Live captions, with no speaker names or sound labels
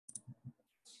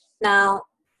Now,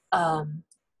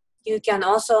 you can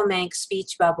also make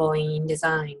speech bubble in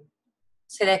InDesign.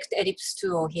 Select ellipse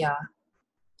tool here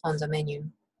on the menu.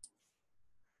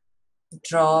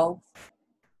 Draw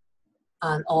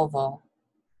an oval.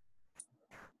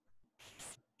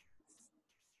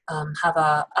 Have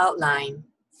an outline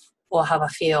or have a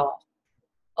feel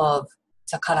of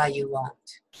the color you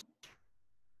want.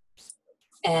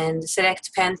 And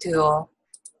select pen tool.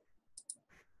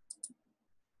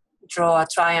 Draw a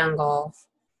triangle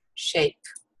shape.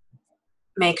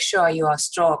 Make sure your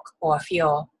stroke or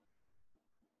fill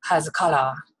has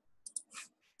color.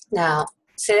 Now,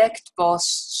 select both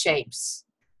shapes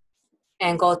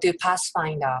and go to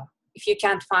Pathfinder. If you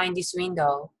can't find this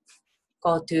window,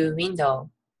 go to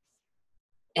Window.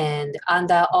 And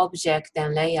under Object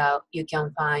and Layout, you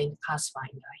can find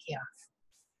Pathfinder here.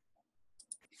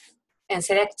 And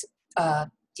select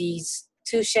these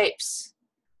two shapes.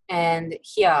 And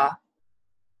here,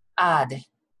 Add.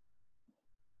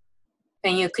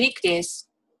 When you click this,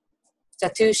 the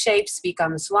two shapes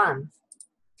becomes one.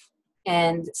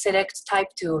 And select Type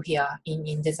tool here in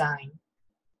InDesign.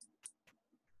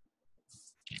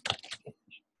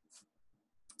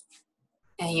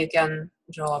 And you can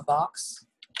draw a box.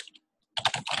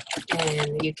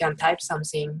 And you can type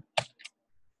something.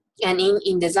 And in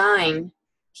InDesign,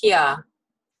 here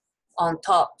on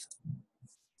top,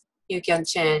 you can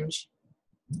change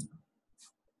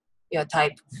your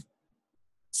type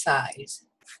size.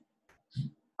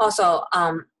 Also,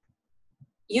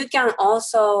 you can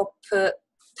also put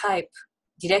type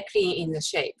directly in the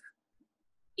shape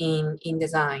in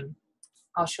InDesign.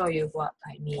 I'll show you what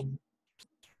I mean.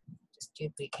 Just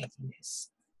duplicating this.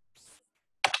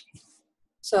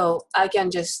 So I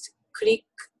can just click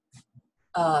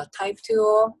type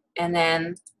tool, and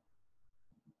then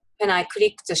when I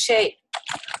click the shape,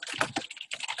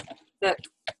 look,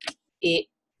 it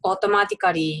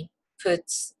automatically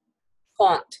puts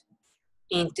font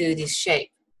into this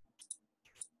shape.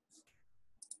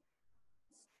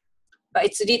 But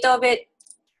it's a little bit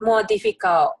more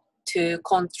difficult to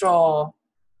control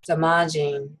the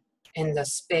margin and the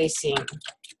spacing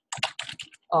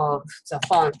of the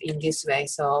font in this way,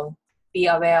 so be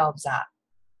aware of that.